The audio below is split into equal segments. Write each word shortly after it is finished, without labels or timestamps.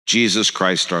Jesus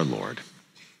Christ our Lord.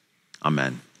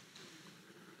 Amen.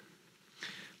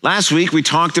 Last week, we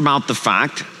talked about the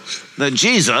fact that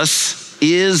Jesus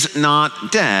is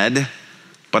not dead,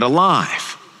 but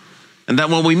alive. And that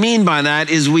what we mean by that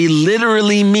is we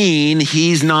literally mean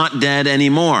he's not dead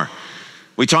anymore.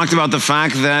 We talked about the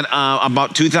fact that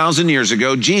about 2,000 years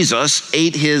ago, Jesus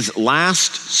ate his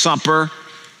last supper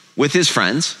with his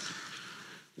friends,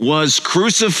 was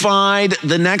crucified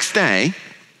the next day,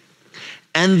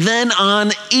 and then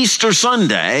on Easter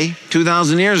Sunday,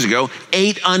 2,000 years ago,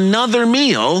 ate another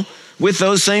meal with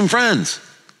those same friends.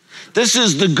 This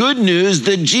is the good news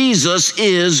that Jesus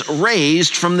is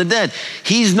raised from the dead.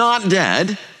 He's not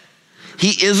dead.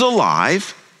 He is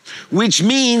alive, which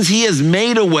means he has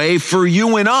made a way for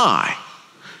you and I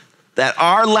that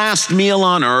our last meal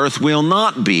on earth will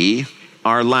not be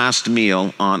our last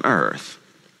meal on earth.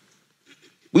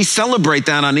 We celebrate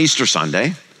that on Easter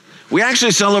Sunday. We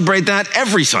actually celebrate that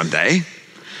every Sunday.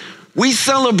 We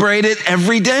celebrate it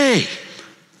every day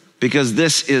because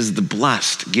this is the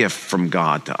blessed gift from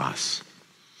God to us.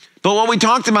 But what we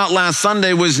talked about last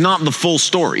Sunday was not the full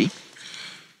story.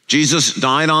 Jesus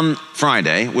died on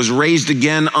Friday, was raised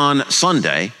again on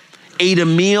Sunday, ate a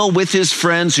meal with his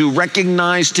friends who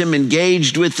recognized him,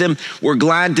 engaged with him, were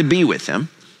glad to be with him.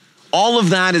 All of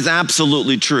that is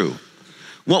absolutely true.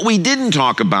 What we didn't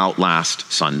talk about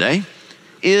last Sunday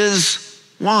is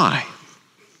why.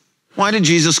 Why did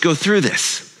Jesus go through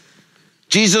this?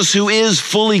 Jesus, who is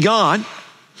fully God,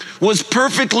 was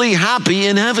perfectly happy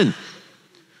in heaven,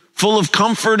 full of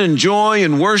comfort and joy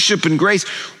and worship and grace.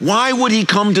 Why would he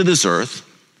come to this earth?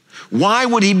 Why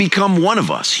would he become one of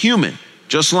us, human,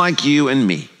 just like you and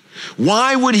me?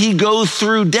 Why would he go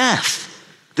through death,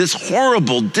 this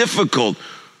horrible, difficult,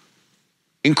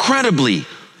 incredibly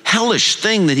hellish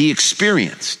thing that he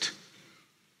experienced?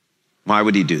 Why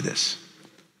would he do this?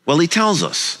 Well, he tells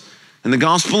us in the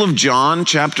Gospel of John,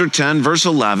 chapter 10, verse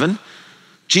 11,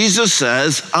 Jesus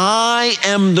says, I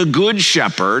am the good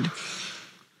shepherd.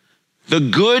 The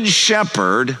good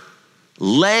shepherd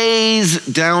lays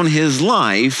down his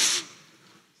life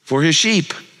for his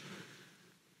sheep.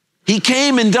 He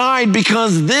came and died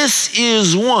because this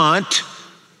is what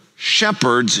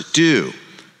shepherds do.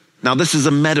 Now, this is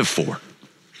a metaphor,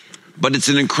 but it's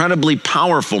an incredibly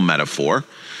powerful metaphor.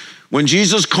 When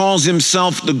Jesus calls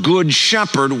himself the good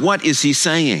shepherd, what is he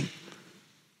saying?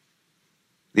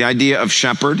 The idea of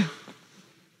shepherd,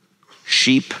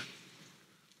 sheep,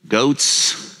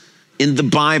 goats. In the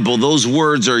Bible, those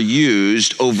words are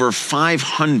used over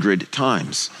 500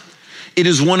 times. It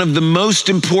is one of the most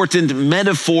important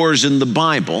metaphors in the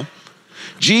Bible.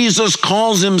 Jesus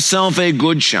calls himself a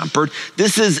good shepherd.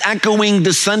 This is echoing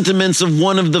the sentiments of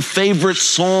one of the favorite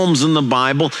Psalms in the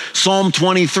Bible, Psalm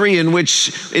 23, in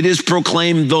which it is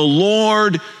proclaimed, the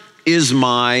Lord is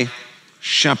my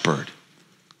shepherd.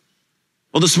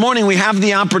 Well, this morning we have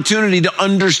the opportunity to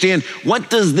understand,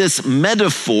 what does this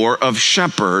metaphor of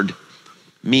shepherd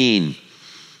mean?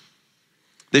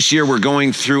 This year we're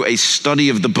going through a study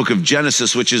of the book of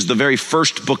Genesis, which is the very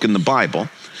first book in the Bible.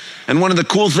 And one of the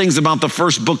cool things about the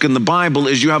first book in the Bible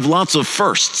is you have lots of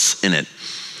firsts in it.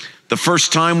 The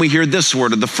first time we hear this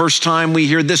word, or the first time we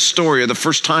hear this story, or the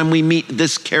first time we meet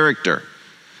this character.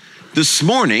 This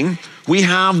morning, we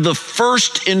have the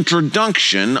first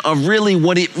introduction of really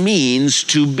what it means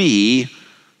to be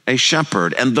a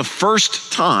shepherd, and the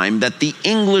first time that the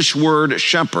English word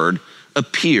shepherd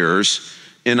appears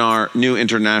in our New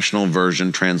International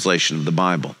Version translation of the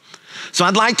Bible. So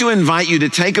I'd like to invite you to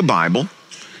take a Bible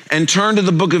and turn to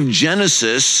the book of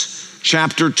Genesis,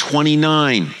 chapter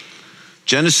 29.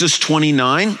 Genesis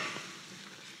 29.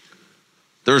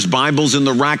 There's Bibles in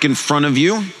the rack in front of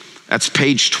you. That's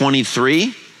page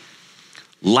 23.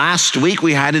 Last week,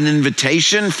 we had an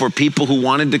invitation for people who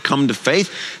wanted to come to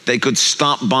faith. They could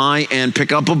stop by and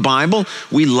pick up a Bible.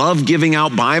 We love giving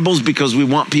out Bibles because we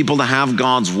want people to have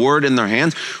God's word in their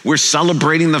hands. We're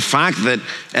celebrating the fact that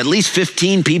at least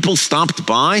 15 people stopped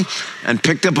by and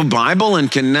picked up a Bible and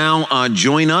can now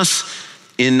join us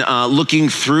in looking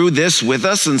through this with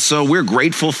us. And so we're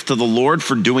grateful to the Lord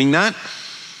for doing that.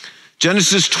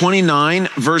 Genesis 29,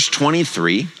 verse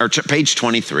 23, or page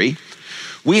 23.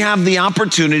 We have the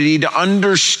opportunity to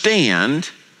understand,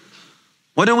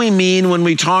 what do we mean when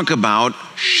we talk about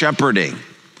shepherding?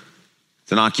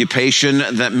 It's an occupation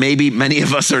that maybe many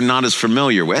of us are not as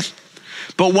familiar with.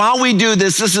 But while we do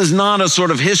this, this is not a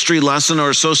sort of history lesson or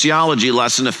a sociology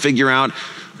lesson to figure out,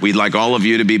 we'd like all of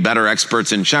you to be better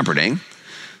experts in shepherding.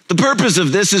 The purpose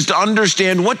of this is to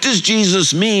understand, what does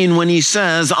Jesus mean when he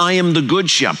says, I am the good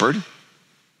shepherd?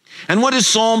 And what is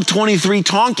Psalm 23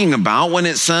 talking about when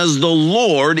it says, the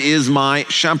Lord is my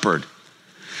shepherd?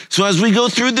 So as we go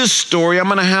through this story, I'm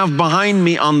going to have behind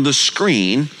me on the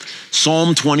screen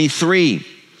Psalm 23.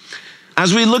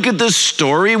 As we look at this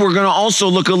story, we're going to also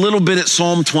look a little bit at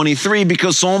Psalm 23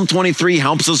 because Psalm 23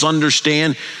 helps us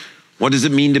understand what does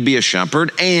it mean to be a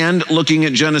shepherd, and looking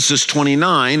at Genesis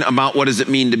 29 about what does it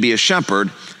mean to be a shepherd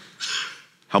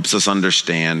helps us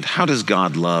understand how does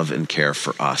God love and care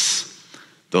for us,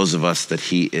 those of us that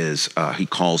he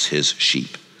calls his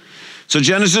sheep. So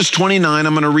Genesis 29,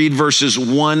 I'm going to read verses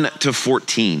 1 to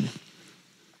 14.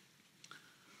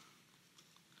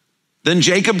 Then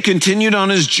Jacob continued on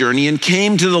his journey and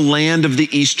came to the land of the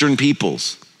eastern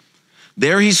peoples.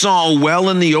 There he saw a well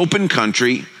in the open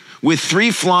country with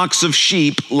 3 flocks of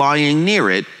sheep lying near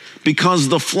it because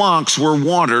the flocks were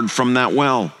watered from that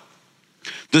well.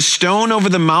 The stone over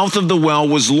the mouth of the well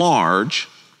was large.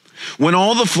 When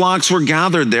all the flocks were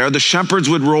gathered there, the shepherds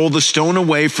would roll the stone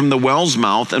away from the well's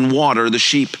mouth and water the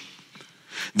sheep.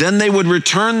 Then they would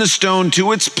return the stone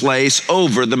to its place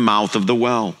over the mouth of the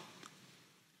well.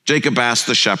 Jacob asked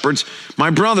the shepherds,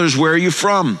 "My brothers, where are you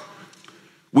from?"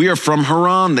 "We are from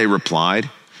Haran," they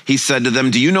replied. He said to them,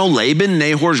 "Do you know Laban,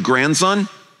 Nahor's grandson?"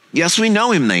 "Yes, we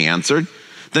know him," they answered.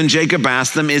 Then Jacob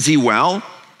asked them, "Is he well?"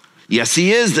 "Yes,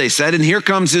 he is," they said, "and here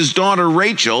comes his daughter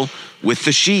Rachel with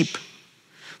the sheep."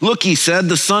 "Look," he said,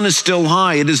 "the sun is still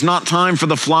high. It is not time for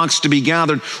the flocks to be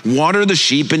gathered. Water the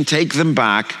sheep and take them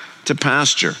back to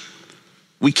pasture."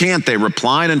 "We can't," they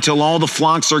replied, "until all the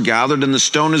flocks are gathered and the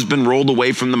stone has been rolled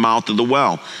away from the mouth of the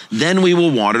well. Then we will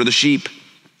water the sheep."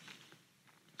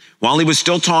 While he was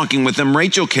still talking with them,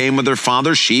 Rachel came with her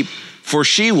father's sheep, for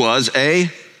she was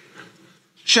a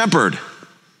shepherd.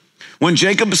 When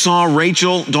Jacob saw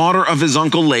Rachel, daughter of his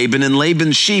uncle Laban, and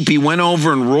Laban's sheep, he went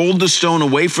over and rolled the stone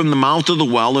away from the mouth of the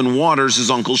well and waters his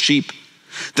uncle's sheep.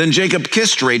 Then Jacob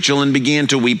kissed Rachel and began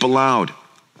to weep aloud.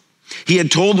 He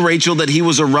had told Rachel that he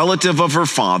was a relative of her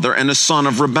father and a son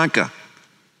of Rebekah.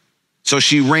 So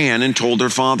she ran and told her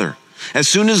father. As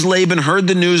soon as Laban heard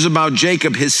the news about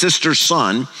Jacob, his sister's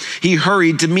son, he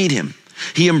hurried to meet him.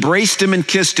 He embraced him and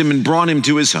kissed him and brought him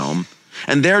to his home.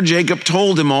 And there Jacob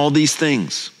told him all these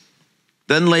things.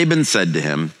 Then Laban said to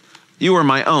him, "You are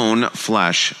my own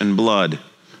flesh and blood."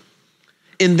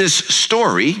 In this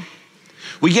story,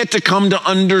 we get to come to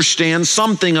understand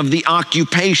something of the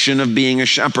occupation of being a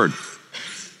shepherd.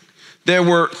 There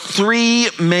were 3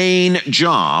 main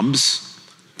jobs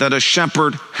that a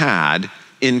shepherd had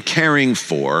in caring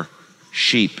for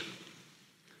sheep.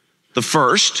 The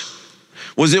first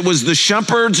was it was the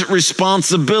shepherd's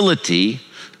responsibility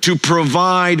to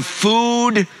provide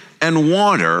food and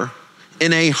water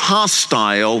in a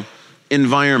hostile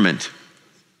environment.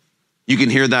 You can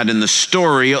hear that in the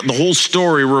story. The whole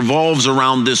story revolves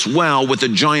around this well with a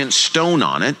giant stone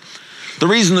on it. The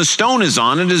reason the stone is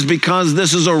on it is because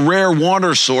this is a rare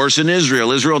water source in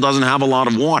Israel. Israel doesn't have a lot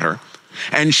of water.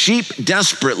 And sheep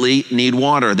desperately need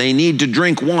water. They need to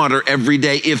drink water every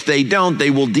day. If they don't,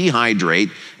 they will dehydrate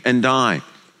and die.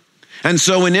 And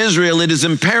so in Israel, it is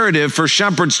imperative for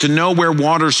shepherds to know where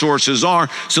water sources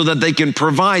are so that they can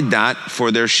provide that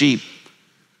for their sheep.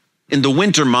 In the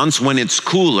winter months, when it's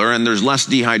cooler and there's less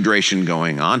dehydration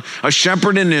going on, a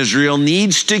shepherd in Israel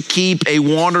needs to keep a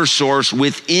water source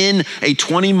within a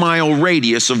 20-mile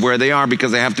radius of where they are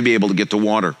because they have to be able to get to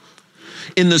water.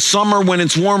 In the summer, when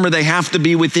it's warmer, they have to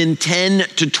be within 10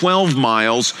 to 12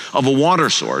 miles of a water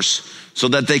source so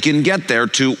that they can get there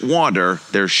to water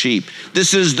their sheep.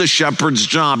 This is the shepherd's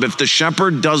job. If the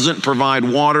shepherd doesn't provide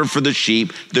water for the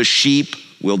sheep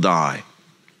will die.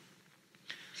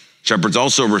 Shepherd's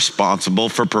also responsible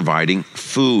for providing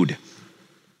food.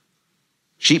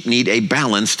 Sheep need a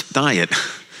balanced diet,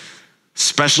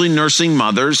 especially nursing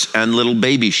mothers and little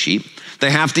baby sheep.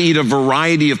 They have to eat a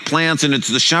variety of plants, and it's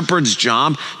the shepherd's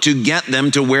job to get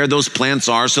them to where those plants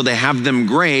are so they have them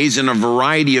graze in a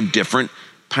variety of different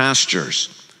pastures.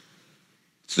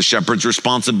 It's the shepherd's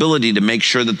responsibility to make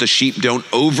sure that the sheep don't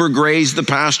overgraze the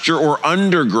pasture or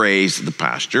undergraze the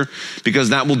pasture, because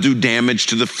that will do damage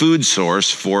to the food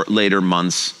source for later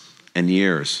months and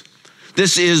years.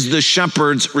 This is the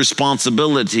shepherd's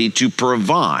responsibility to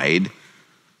provide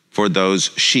for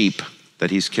those sheep that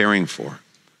he's caring for.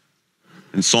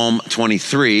 In Psalm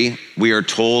 23, we are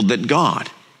told that God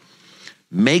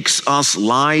makes us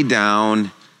lie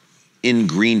down in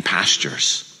green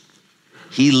pastures.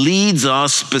 He leads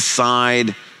us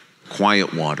beside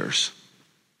quiet waters.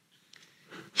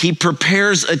 He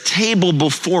prepares a table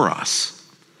before us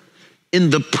in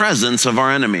the presence of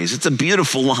our enemies. It's a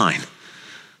beautiful line.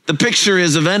 The picture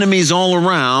is of enemies all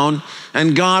around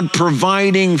and God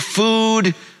providing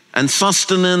food and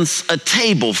sustenance, a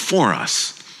table for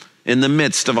us in the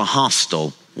midst of a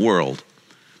hostile world.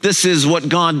 This is what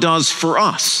God does for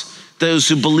us, those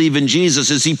who believe in Jesus,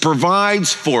 is he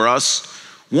provides for us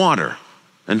water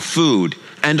and food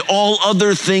and all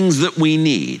other things that we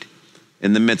need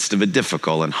in the midst of a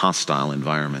difficult and hostile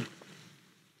environment.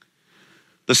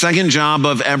 The second job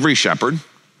of every shepherd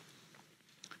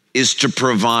is to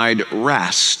provide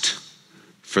rest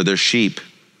for their sheep.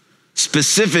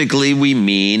 Specifically, we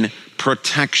mean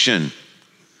protection.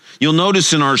 You'll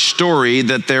notice in our story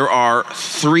that there are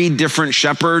 3 different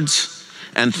shepherds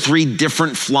and 3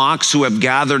 different flocks who have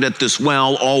gathered at this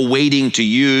well, all waiting to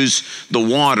use the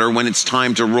water when it's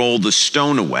time to roll the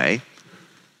stone away.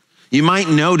 You might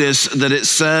notice that it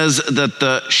says that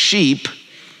the sheep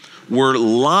were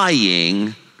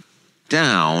lying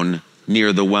down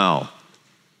near the well.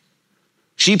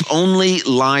 Sheep only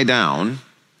lie down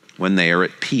when they are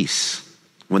at peace,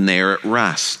 when they are at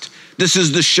rest. This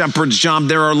is the shepherd's job.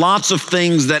 There are lots of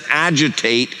things that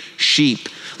agitate sheep,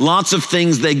 lots of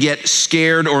things they get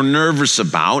scared or nervous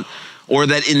about or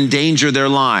that endanger their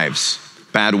lives.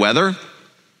 Bad weather,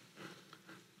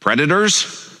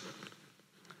 predators,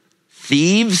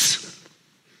 thieves.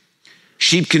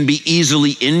 Sheep can be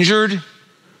easily injured.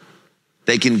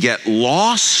 They can get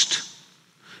lost.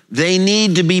 They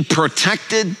need to be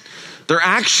protected. There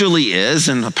actually is,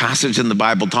 and a passage in the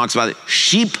Bible talks about it,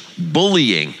 sheep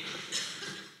bullying.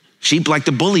 Sheep like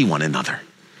to bully one another.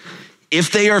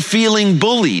 If they are feeling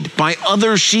bullied by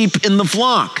other sheep in the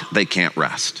flock, they can't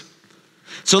rest.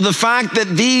 So the fact that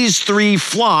these 3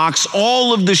 flocks,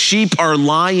 all of the sheep are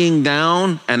lying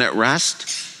down and at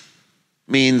rest,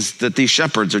 means that these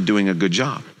shepherds are doing a good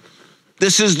job.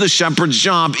 This is the shepherd's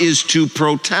job, is to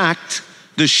protect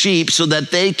the sheep so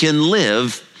that they can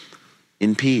live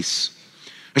in peace.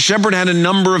 A shepherd had a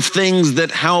number of things that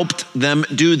helped them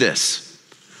do this.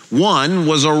 One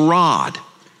was a rod.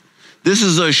 This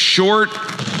is a short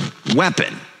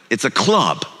weapon. It's a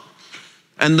club.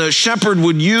 And the shepherd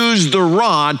would use the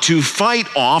rod to fight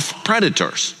off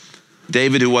predators.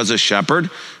 David, who was a shepherd,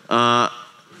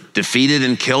 defeated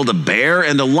and killed a bear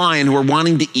and a lion who were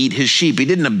wanting to eat his sheep. He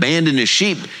didn't abandon his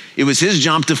sheep. It was his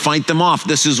job to fight them off.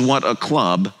 This is what a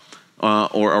club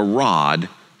or a rod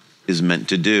is meant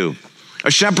to do.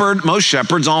 Most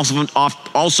shepherds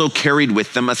also carried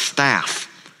with them a staff.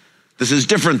 This is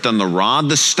different than the rod.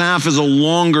 The staff is a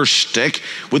longer stick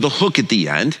with a hook at the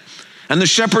end. And the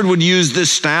shepherd would use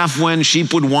this staff when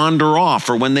sheep would wander off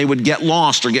or when they would get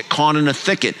lost or get caught in a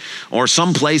thicket or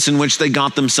some place in which they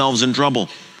got themselves in trouble.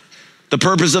 The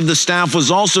purpose of the staff was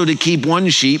also to keep one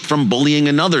sheep from bullying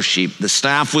another sheep. The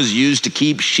staff was used to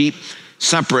keep sheep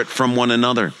separate from one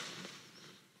another.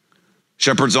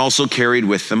 Shepherds also carried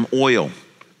with them oil.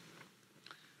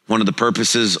 One of the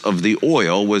purposes of the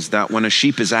oil was that when a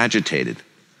sheep is agitated,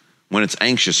 when it's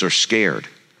anxious or scared,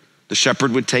 the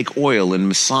shepherd would take oil and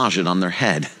massage it on their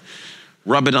head,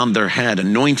 rub it on their head,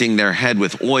 anointing their head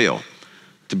with oil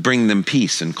to bring them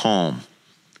peace and calm.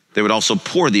 They would also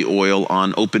pour the oil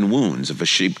on open wounds if a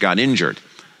sheep got injured.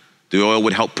 The oil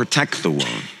would help protect the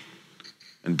wound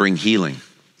and bring healing.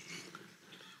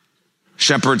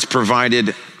 Shepherds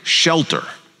provided shelter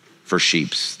for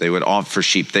sheep. They would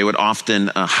often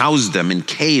house them in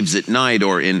caves at night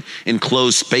or in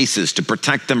enclosed spaces to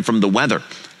protect them from the weather,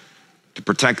 to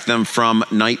protect them from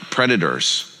night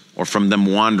predators or from them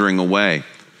wandering away.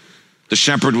 The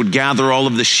shepherd would gather all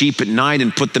of the sheep at night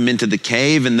and put them into the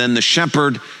cave, and then the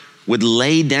shepherd would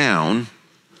lay down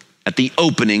at the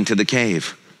opening to the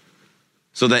cave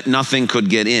so that nothing could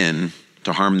get in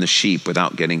to harm the sheep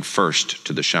without getting first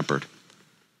to the shepherd.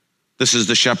 This is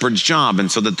the shepherd's job,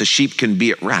 and so that the sheep can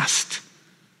be at rest,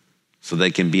 so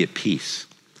they can be at peace.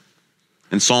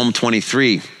 In Psalm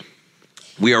 23,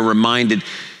 we are reminded,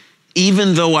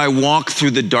 even though I walk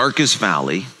through the darkest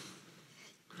valley,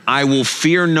 I will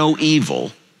fear no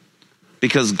evil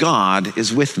because God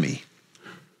is with me.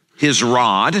 His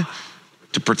rod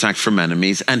to protect from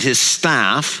enemies and his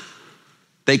staff,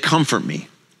 they comfort me.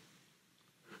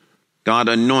 God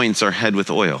anoints our head with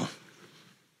oil,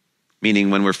 meaning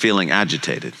when we're feeling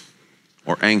agitated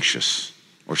or anxious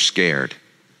or scared,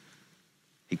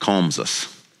 he calms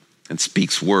us and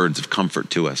speaks words of comfort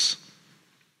to us.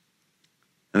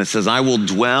 And it says, I will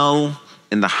dwell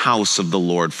in the house of the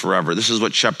Lord forever. This is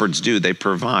what shepherds do. They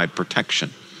provide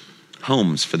protection,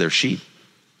 homes for their sheep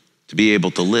to be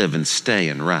able to live and stay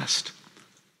and rest.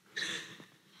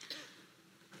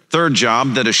 Third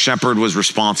job that a shepherd was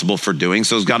responsible for doing,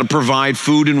 so he's got to provide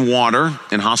food and water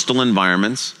in hostile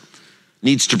environments,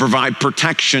 needs to provide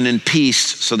protection and peace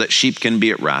so that sheep can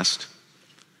be at rest.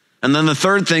 And then the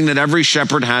third thing that every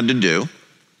shepherd had to do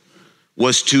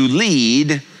was to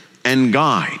lead and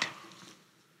guide.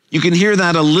 You can hear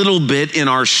that a little bit in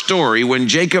our story when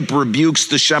Jacob rebukes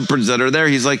the shepherds that are there.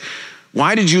 He's like,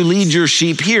 why did you lead your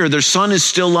sheep here? Their sun is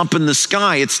still up in the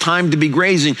sky. It's time to be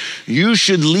grazing. You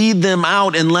should lead them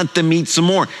out and let them eat some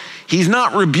more. He's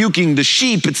not rebuking the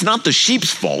sheep. It's not the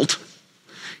sheep's fault.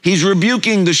 He's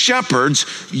rebuking the shepherds.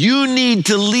 You need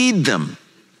to lead them.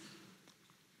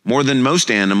 More than most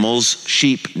animals,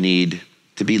 sheep need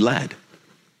to be led.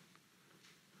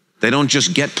 They don't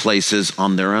just get places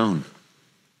on their own.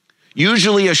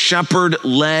 Usually a shepherd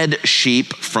led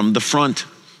sheep from the front.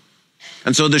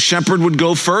 And so the shepherd would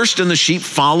go first and the sheep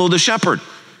follow the shepherd.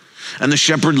 And the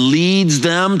shepherd leads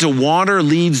them to water,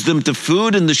 leads them to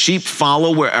food, and the sheep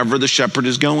follow wherever the shepherd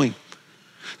is going.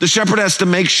 The shepherd has to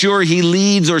make sure he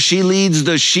leads or she leads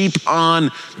the sheep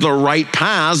on the right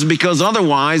paths, because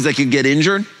otherwise they could get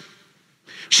injured.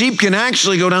 Sheep can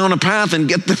actually go down a path and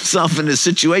get themselves in a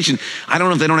situation, I don't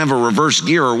know if they don't have a reverse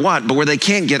gear or what, but where they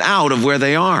can't get out of where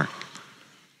they are.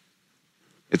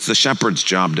 It's the shepherd's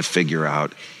job to figure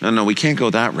out, no, we can't go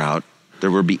that route.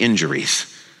 There would be injuries.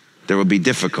 There would be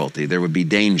difficulty. There would be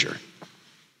danger.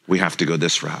 We have to go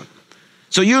this route.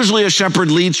 So usually a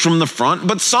shepherd leads from the front,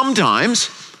 but sometimes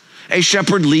a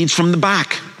shepherd leads from the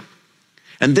back.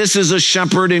 And this is a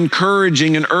shepherd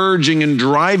encouraging and urging and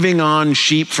driving on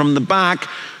sheep from the back,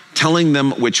 telling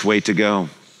them which way to go.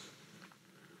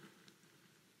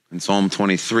 In Psalm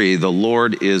 23, the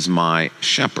Lord is my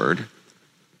shepherd.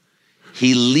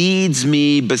 He leads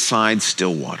me beside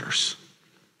still waters.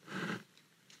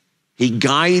 He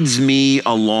guides me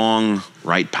along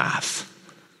right paths.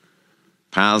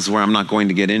 Paths where I'm not going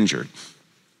to get injured.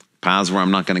 Paths where I'm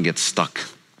not going to get stuck.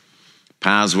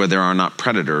 Paths where there are not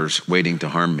predators waiting to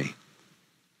harm me.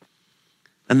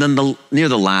 And then near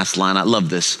the last line, I love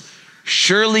this.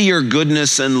 Surely your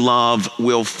goodness and love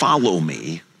will follow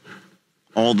me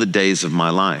all the days of my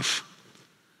life.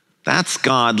 That's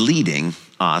God leading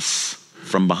us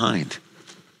from behind.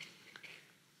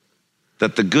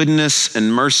 That the goodness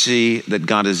and mercy that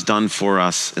God has done for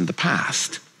us in the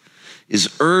past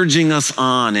is urging us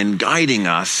on and guiding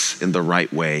us in the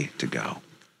right way to go.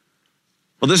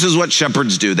 Well, this is what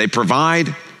shepherds do. They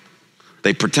provide,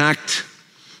 they protect,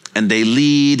 and they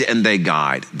lead and they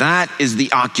guide. That is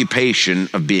the occupation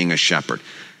of being a shepherd.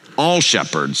 All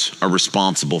shepherds are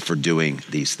responsible for doing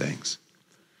these things.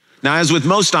 Now, as with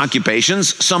most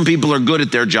occupations, some people are good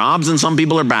at their jobs and some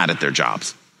people are bad at their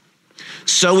jobs.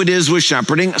 So it is with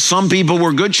shepherding. Some people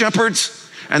were good shepherds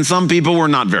and some people were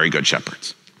not very good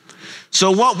shepherds.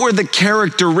 So what were the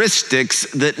characteristics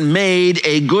that made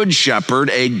a good shepherd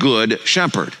a good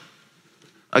shepherd?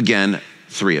 Again,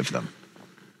 3 of them.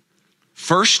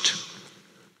 First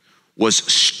was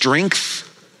strength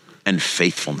and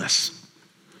faithfulness.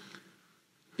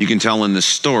 You can tell in this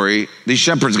story, these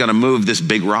shepherds got to move this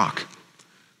big rock.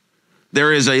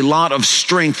 There is a lot of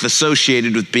strength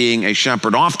associated with being a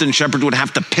shepherd. Often shepherds would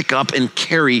have to pick up and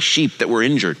carry sheep that were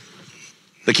injured.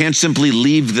 They can't simply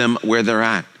leave them where they're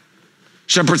at.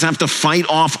 Shepherds have to fight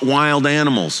off wild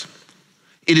animals.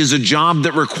 It is a job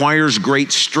that requires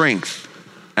great strength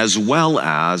as well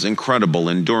as incredible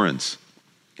endurance.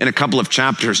 In a couple of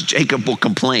chapters, Jacob will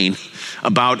complain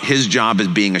about his job as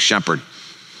being a shepherd.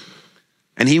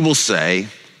 And he will say,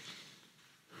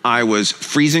 I was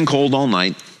freezing cold all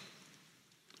night,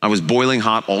 I was boiling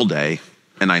hot all day,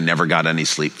 and I never got any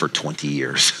sleep for 20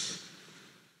 years.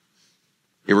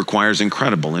 It requires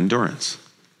incredible endurance.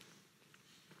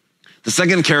 The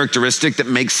second characteristic that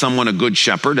makes someone a good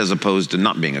shepherd, as opposed to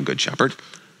not being a good shepherd,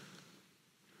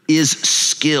 is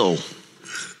skill.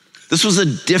 This was a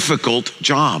difficult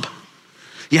job.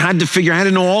 You had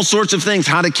to know all sorts of things,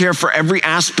 how to care for every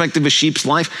aspect of a sheep's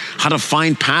life, how to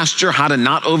find pasture, how to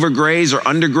not overgraze or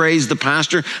undergraze the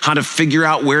pasture, how to figure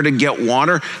out where to get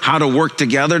water, how to work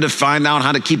together to find out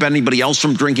how to keep anybody else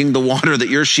from drinking the water that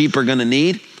your sheep are going to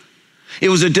need. It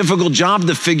was a difficult job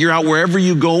to figure out wherever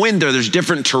you go in there's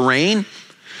different terrain.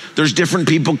 There's different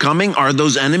people coming. Are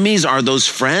those enemies? Are those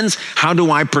friends? How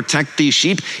do I protect these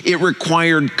sheep? It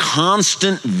required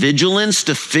constant vigilance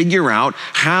to figure out,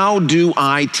 how do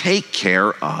I take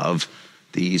care of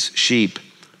these sheep?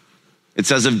 It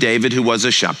says of David, who was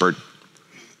a shepherd,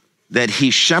 that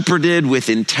he shepherded with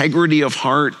integrity of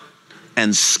heart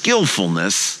and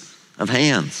skillfulness of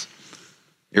hands.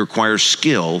 It requires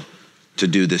skill to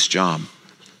do this job.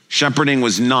 Shepherding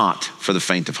was not for the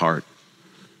faint of heart.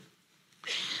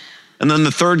 And then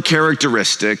the third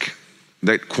characteristic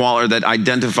that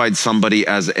identified somebody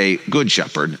as a good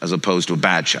shepherd as opposed to a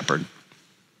bad shepherd,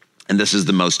 and this is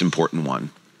the most important one,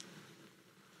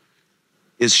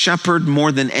 is shepherd,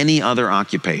 more than any other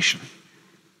occupation,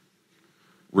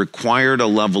 required a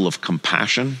level of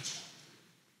compassion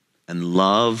and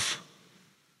love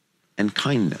and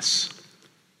kindness.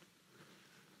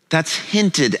 That's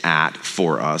hinted at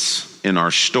for us in our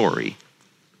story.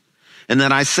 And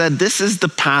then I said, this is the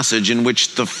passage in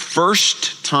which the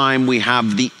first time we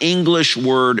have the English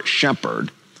word shepherd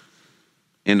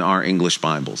in our English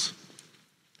Bibles.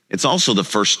 It's also the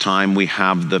first time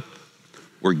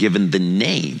we're given the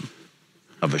name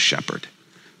of a shepherd.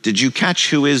 Did you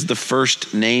catch who is the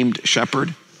first named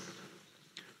shepherd?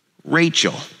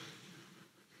 Rachel.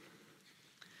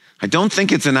 I don't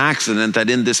think it's an accident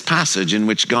that in this passage in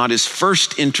which God is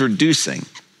first introducing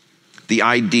the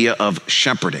idea of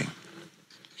shepherding.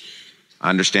 I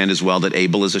understand as well that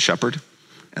Abel is a shepherd.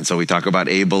 And so we talk about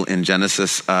Abel in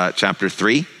Genesis chapter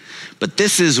 3. But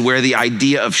this is where the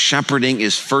idea of shepherding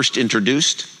is first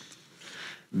introduced.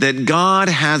 That God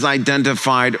has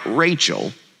identified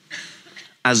Rachel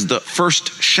as the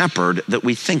first shepherd that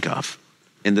we think of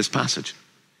in this passage.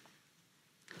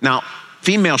 Now,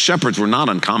 female shepherds were not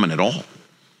uncommon at all.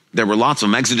 There were lots of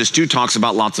them. Exodus 2 talks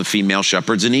about lots of female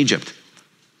shepherds in Egypt.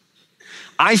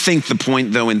 I think the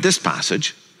point, though, in this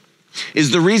passage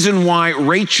is the reason why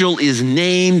Rachel is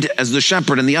named as the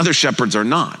shepherd and the other shepherds are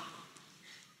not,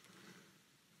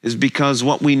 is because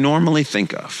what we normally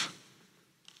think of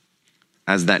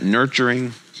as that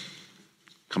nurturing,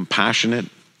 compassionate,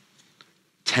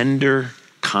 tender,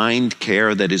 kind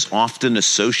care that is often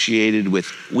associated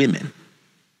with women,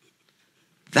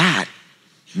 that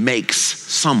makes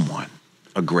someone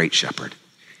a great shepherd.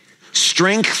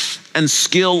 Strength and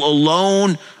skill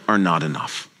alone are not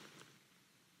enough.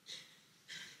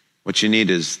 What you need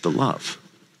is the love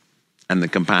and the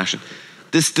compassion.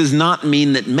 This does not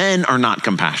mean that men are not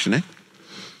compassionate.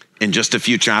 In just a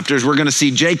few chapters, we're going to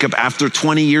see Jacob, after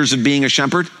 20 years of being a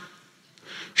shepherd,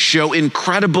 show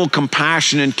incredible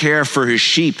compassion and care for his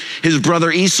sheep. His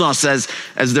brother Esau says,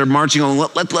 as they're marching on,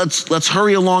 let's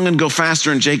hurry along and go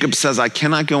faster. And Jacob says, I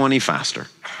cannot go any faster,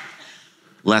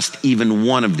 lest even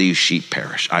one of these sheep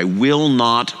perish. I will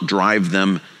not drive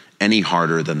them any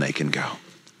harder than they can go.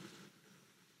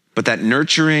 But that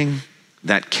nurturing,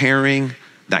 that caring,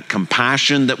 that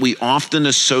compassion that we often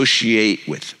associate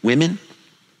with women,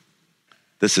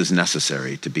 this is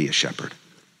necessary to be a shepherd.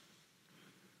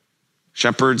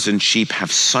 Shepherds and sheep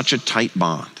have such a tight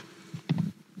bond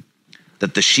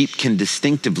that the sheep can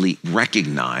distinctively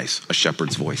recognize a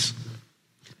shepherd's voice.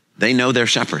 They know their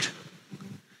shepherd.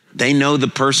 They know the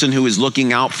person who is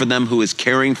looking out for them, who is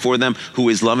caring for them, who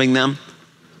is loving them.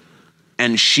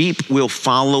 And sheep will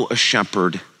follow a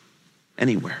shepherd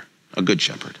anywhere, a good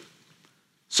shepherd.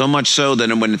 So much so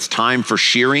that when it's time for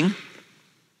shearing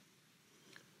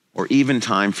or even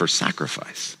time for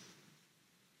sacrifice,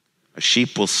 a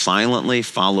sheep will silently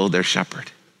follow their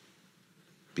shepherd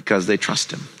because they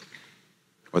trust him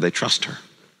or they trust her.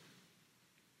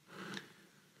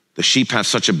 The sheep have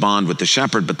such a bond with the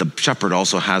shepherd, but the shepherd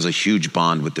also has a huge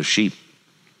bond with the sheep.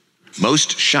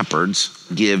 Most shepherds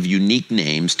give unique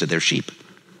names to their sheep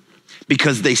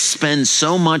because they spend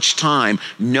so much time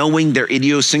knowing their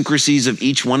idiosyncrasies of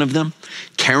each one of them,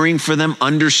 caring for them,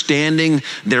 understanding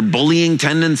their bullying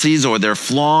tendencies or their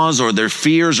flaws or their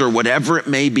fears or whatever it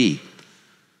may be,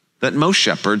 that most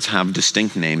shepherds have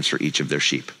distinct names for each of their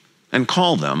sheep and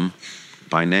call them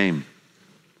by name.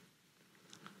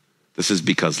 This is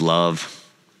because love,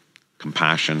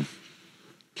 compassion,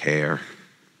 care,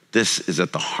 this is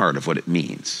at the heart of what it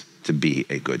means to be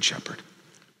a good shepherd.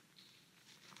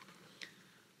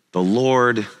 The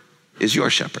Lord is your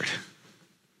shepherd.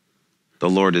 The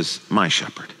Lord is my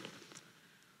shepherd.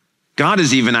 God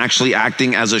is even actually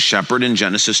acting as a shepherd in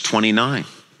Genesis 29.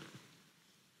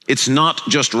 It's not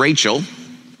just Rachel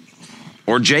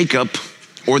or Jacob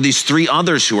or these three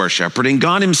others who are shepherding.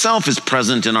 God himself is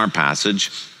present in our passage,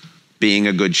 being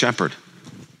a good shepherd.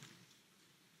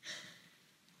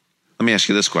 Let me ask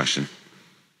you this question.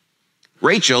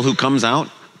 Rachel, who comes out,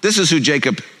 this is who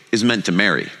Jacob is meant to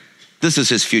marry. This is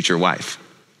his future wife.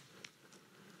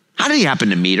 How did he happen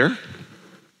to meet her?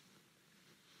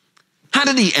 How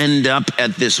did he end up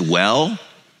at this well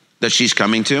that she's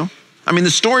coming to? I mean,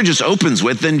 the story just opens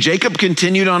with, then Jacob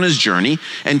continued on his journey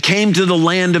and came to the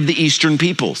land of the eastern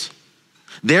peoples.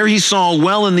 There he saw a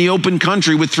well in the open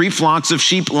country with 3 flocks of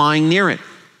sheep lying near it.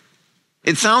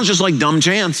 It sounds just like dumb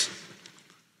chance.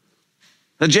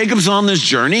 Now Jacob's on this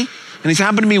journey and he's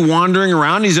happened to be wandering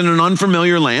around. He's in an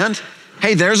unfamiliar land.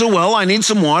 Hey, there's a well. I need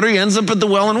some water. He ends up at the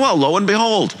well, and well, lo and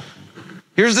behold,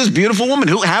 here's this beautiful woman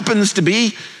who happens to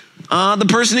be the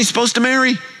person he's supposed to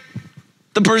marry,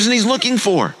 the person he's looking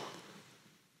for.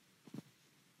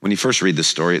 When you first read this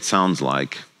story, it sounds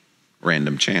like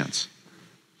random chance.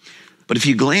 But if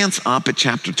you glance up at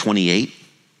chapter 28,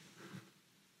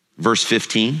 verse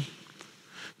 15,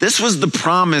 This was the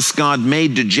promise God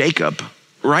made to Jacob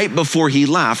right before he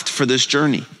left for this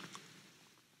journey.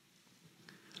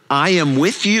 I am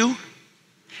with you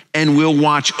and will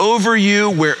watch over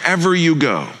you wherever you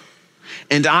go.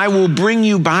 And I will bring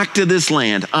you back to this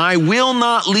land. I will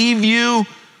not leave you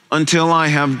until I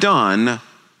have done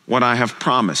what I have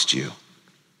promised you.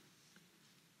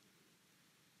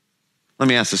 Let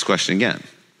me ask this question again.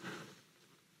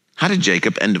 How did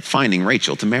Jacob end up finding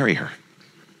Rachel to marry her?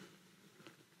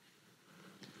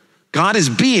 God is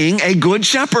being a good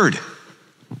shepherd.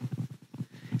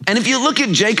 And if you look at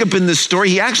Jacob in this story,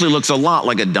 he actually looks a lot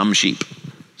like a dumb sheep.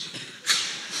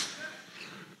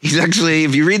 He's actually,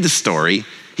 if you read the story,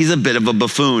 he's a bit of a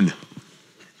buffoon.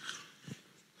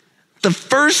 The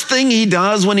first thing he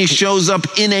does when he shows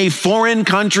up in a foreign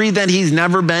country that he's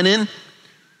never been in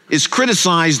is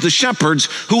criticize the shepherds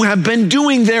who have been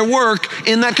doing their work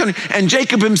in that country. And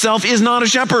Jacob himself is not a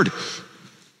shepherd.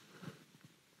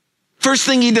 First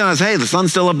thing he does, hey, the sun's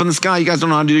still up in the sky. You guys don't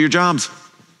know how to do your jobs.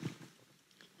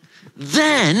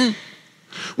 Then,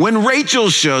 when Rachel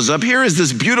shows up, here is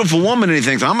this beautiful woman, and he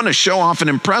thinks, I'm going to show off and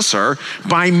impress her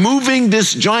by moving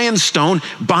this giant stone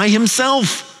by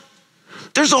himself.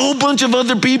 There's a whole bunch of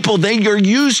other people. They are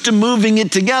used to moving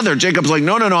it together. Jacob's like,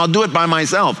 no, I'll do it by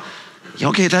myself.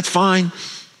 Okay, that's fine.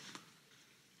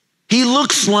 He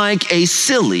looks like a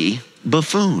silly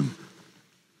buffoon.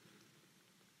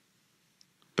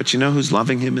 But you know who's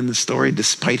loving him in the story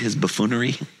despite his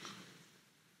buffoonery?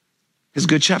 His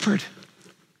good shepherd.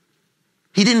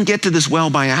 He didn't get to this well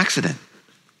by accident.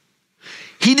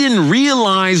 He didn't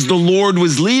realize the Lord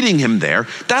was leading him there.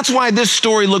 That's why this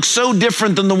story looks so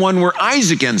different than the one where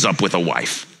Isaac ends up with a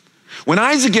wife. When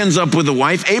Isaac ends up with a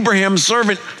wife, Abraham's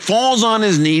servant falls on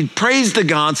his knee, prays to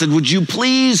God, said, would you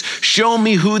please show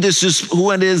me who it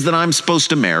is that I'm supposed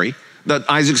to marry, that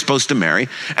Isaac's supposed to marry?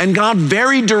 And God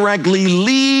very directly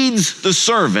leads the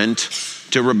servant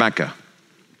to Rebekah.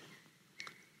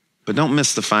 But don't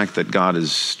miss the fact that God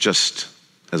is just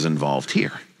as involved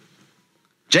here.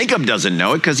 Jacob doesn't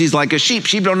know it because he's like a sheep.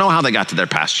 Sheep don't know how they got to their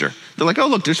pasture. They're like, oh,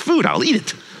 look, there's food. I'll eat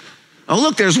it. Oh,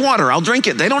 look, there's water. I'll drink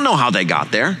it. They don't know how they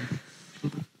got there.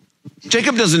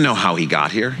 Jacob doesn't know how he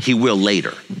got here. He will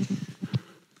later.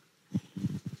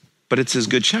 But it's his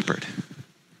good shepherd.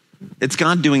 It's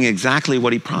God doing exactly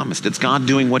what he promised. It's God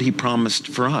doing what he promised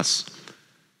for us.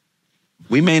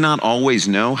 We may not always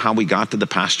know how we got to the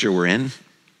pasture we're in.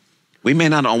 We may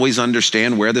not always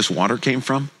understand where this water came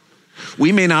from.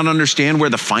 We may not understand where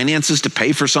the finances to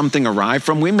pay for something arrived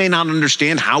from. We may not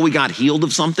understand how we got healed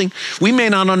of something. We may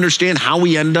not understand how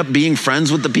we ended up being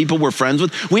friends with the people we're friends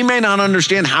with. We may not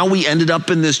understand how we ended up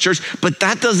in this church, but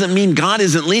that doesn't mean God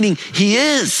isn't leading. He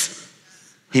is.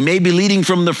 He may be leading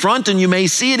from the front and you may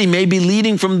see it. He may be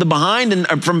leading from the behind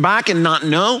and from back and not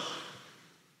know.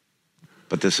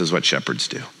 But this is what shepherds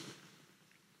do.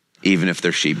 Even if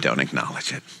their sheep don't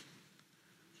acknowledge it.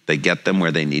 They get them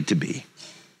where they need to be.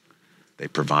 They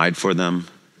provide for them,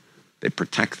 they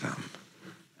protect them,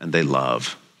 and they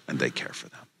love and they care for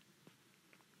them.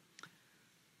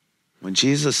 When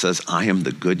Jesus says, I am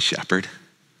the good shepherd,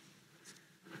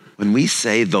 when we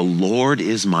say the Lord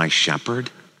is my shepherd,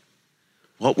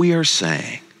 what we are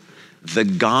saying, the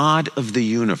God of the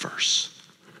universe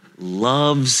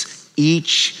loves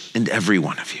each and every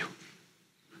one of you,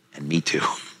 and me too.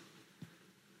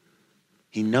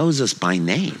 He knows us by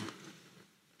name.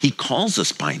 He calls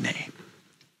us by name.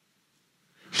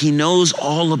 He knows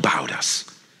all about us.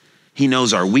 He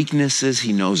knows our weaknesses.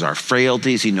 He knows our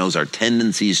frailties. He knows our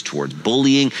tendencies towards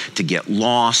bullying, to get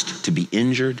lost, to be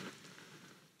injured.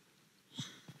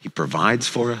 He provides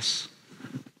for us.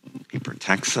 He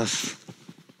protects us.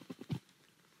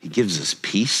 He gives us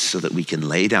peace so that we can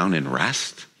lay down and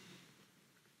rest.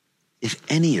 If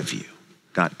any of you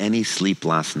got any sleep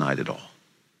last night at all,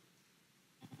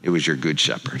 it was your good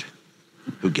shepherd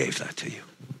who gave that to you.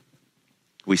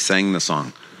 We sang the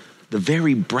song, the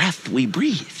very breath we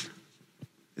breathe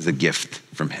is a gift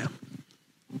from him.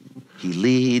 He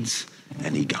leads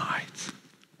and he guides.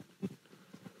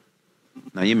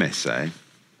 Now you may say,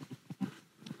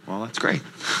 well, that's great.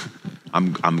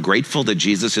 I'm grateful that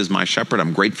Jesus is my shepherd.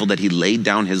 I'm grateful that he laid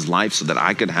down his life so that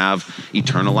I could have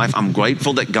eternal life. I'm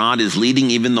grateful that God is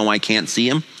leading even though I can't see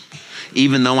him.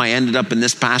 Even though I ended up in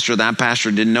this pasture, that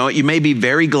pasture didn't know it. You may be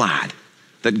very glad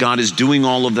that God is doing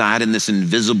all of that in this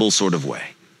invisible sort of way.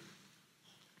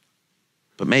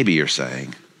 But maybe you're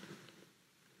saying,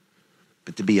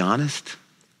 but to be honest,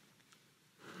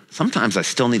 sometimes I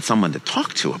still need someone to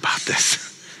talk to about this.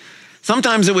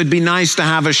 Sometimes it would be nice to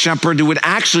have a shepherd who would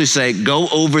actually say, go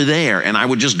over there, and I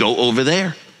would just go over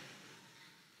there.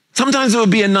 Sometimes it would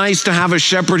be nice to have a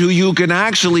shepherd who you could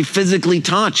actually physically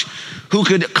touch, who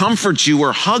could comfort you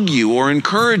or hug you or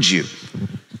encourage you.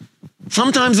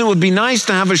 Sometimes it would be nice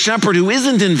to have a shepherd who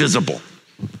isn't invisible,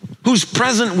 who's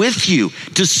present with you,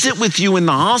 to sit with you in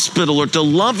the hospital or to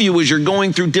love you as you're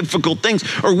going through difficult things,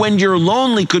 or when you're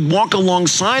lonely, could walk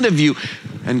alongside of you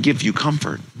and give you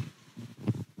comfort.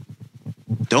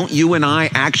 Don't you and I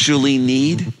actually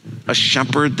need a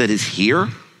shepherd that is here?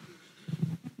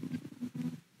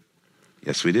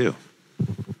 Yes, we do.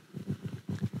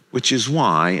 Which is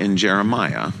why in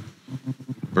Jeremiah,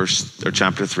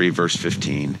 chapter 3, verse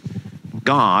 15,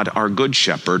 God, our good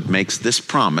shepherd, makes this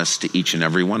promise to each and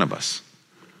every one of us.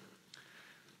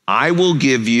 I will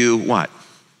give you what?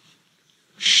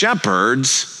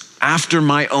 Shepherds after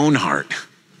my own heart,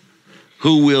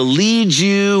 who will lead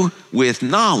you with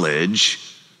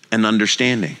knowledge and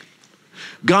understanding.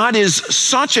 God is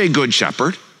such a good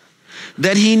shepherd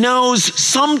that he knows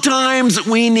sometimes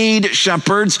we need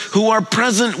shepherds who are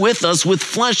present with us with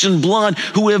flesh and blood,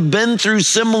 who have been through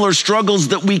similar struggles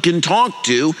that we can talk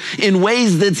to in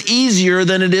ways that's easier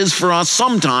than it is for us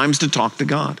sometimes to talk to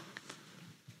God.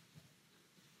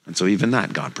 And so even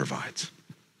that God provides.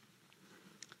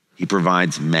 He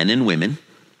provides men and women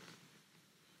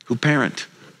who parent,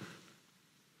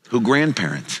 who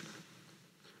grandparent,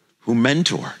 who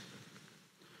mentor,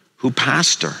 who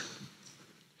pastor,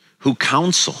 who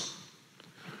counsel,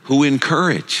 who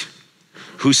encourage,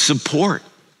 who support,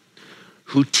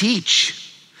 who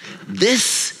teach.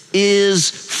 This is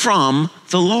from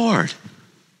the Lord.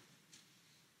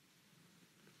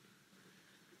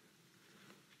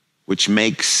 Which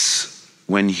makes,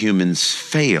 when humans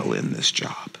fail in this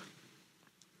job,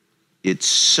 it's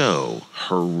so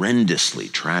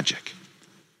horrendously tragic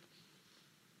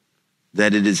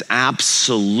that it is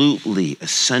absolutely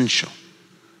essential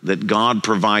that God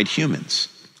provide humans,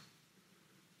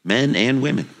 men and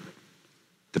women,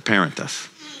 to parent us,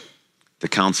 to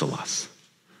counsel us,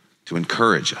 to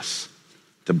encourage us,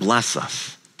 to bless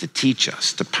us, to teach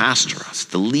us, to pastor us,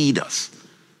 to lead us.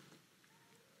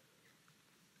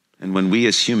 And when we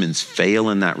as humans fail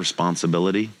in that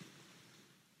responsibility,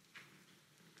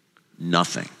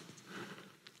 nothing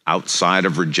outside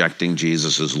of rejecting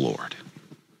Jesus as Lord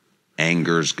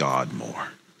angers God more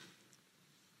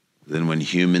than when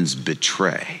humans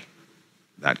betray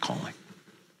that calling.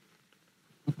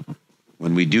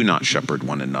 When we do not shepherd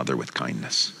one another with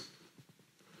kindness.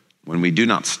 When we do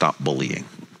not stop bullying.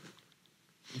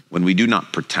 When we do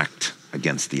not protect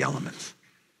against the elements.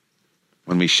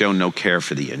 When we show no care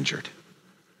for the injured.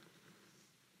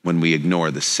 When we ignore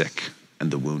the sick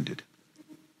and the wounded.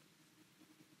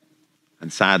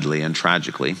 And sadly and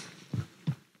tragically,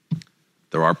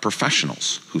 there are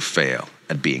professionals who fail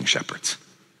at being shepherds.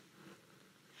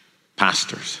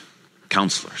 Pastors,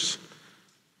 counselors.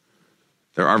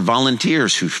 There are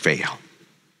volunteers who fail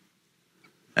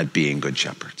at being good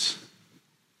shepherds.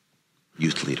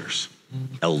 Youth leaders,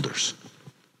 elders.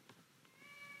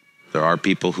 There are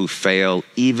people who fail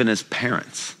even as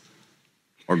parents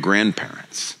or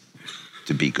grandparents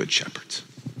to be good shepherds,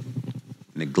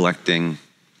 neglecting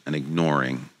and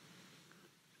ignoring,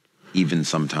 even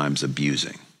sometimes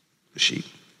abusing the sheep.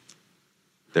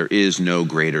 There is no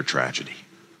greater tragedy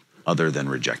other than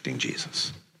rejecting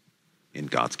Jesus in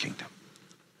God's kingdom.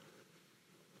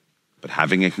 But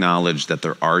having acknowledged that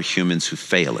there are humans who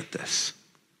fail at this,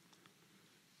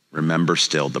 remember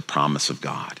still the promise of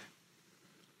God.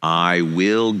 I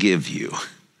will give you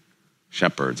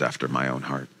shepherds after my own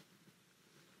heart.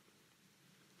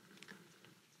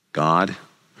 God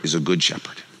is a good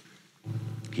shepherd.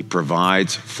 He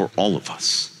provides for all of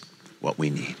us what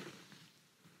we need.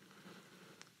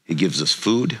 He gives us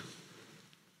food,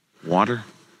 water,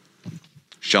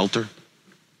 shelter.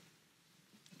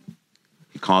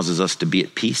 He causes us to be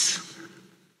at peace.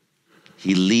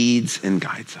 He leads and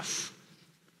guides us.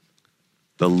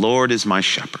 The Lord is my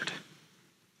shepherd.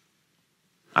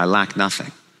 I lack nothing.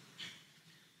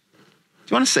 Do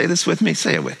you want to say this with me?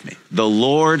 Say it with me. The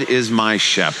Lord is my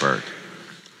shepherd.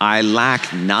 I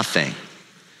lack nothing.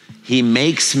 He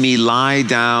makes me lie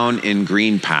down in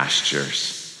green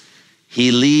pastures.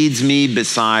 He leads me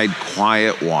beside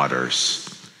quiet waters.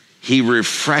 He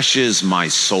refreshes my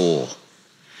soul.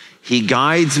 He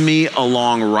guides me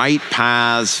along right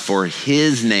paths for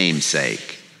his name's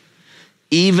sake.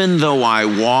 Even though I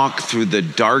walk through the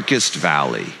darkest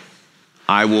valley,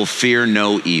 I will fear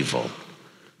no evil,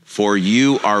 for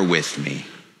you are with me.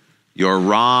 Your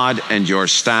rod and your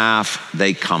staff,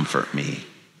 they comfort me.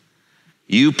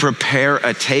 You prepare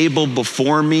a table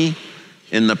before me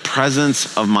in the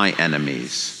presence of my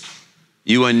enemies.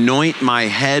 You anoint my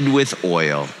head with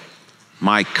oil.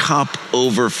 My cup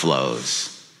overflows.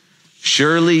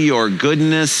 Surely your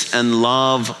goodness and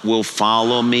love will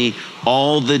follow me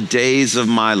all the days of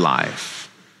my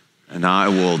life, and I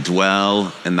will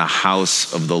dwell in the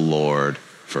house of the Lord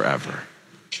forever.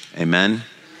 Amen.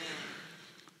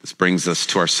 This brings us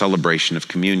to our celebration of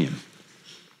communion.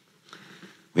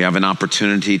 We have an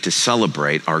opportunity to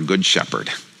celebrate our Good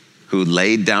Shepherd who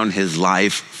laid down his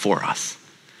life for us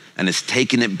and has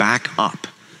taken it back up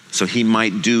so he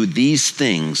might do these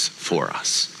things for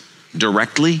us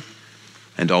directly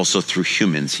and also through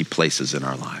humans he places in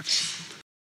our lives.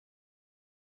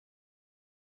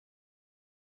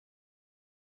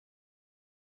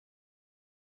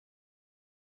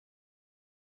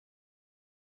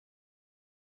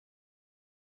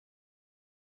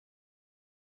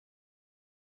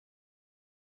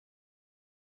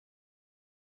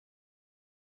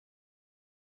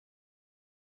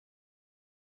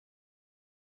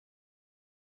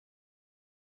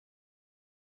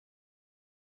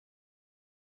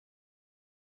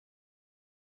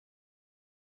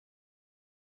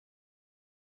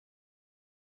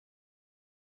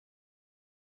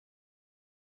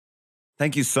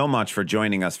 Thank you so much for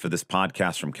joining us for this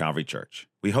podcast from Calvary Church.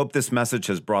 We hope this message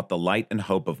has brought the light and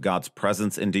hope of God's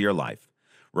presence into your life,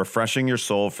 refreshing your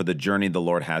soul for the journey the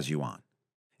Lord has you on.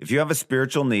 If you have a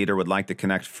spiritual need or would like to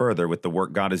connect further with the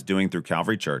work God is doing through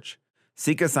Calvary Church,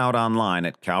 seek us out online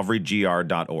at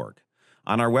calvarygr.org.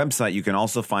 On our website, you can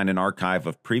also find an archive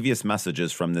of previous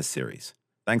messages from this series.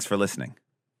 Thanks for listening.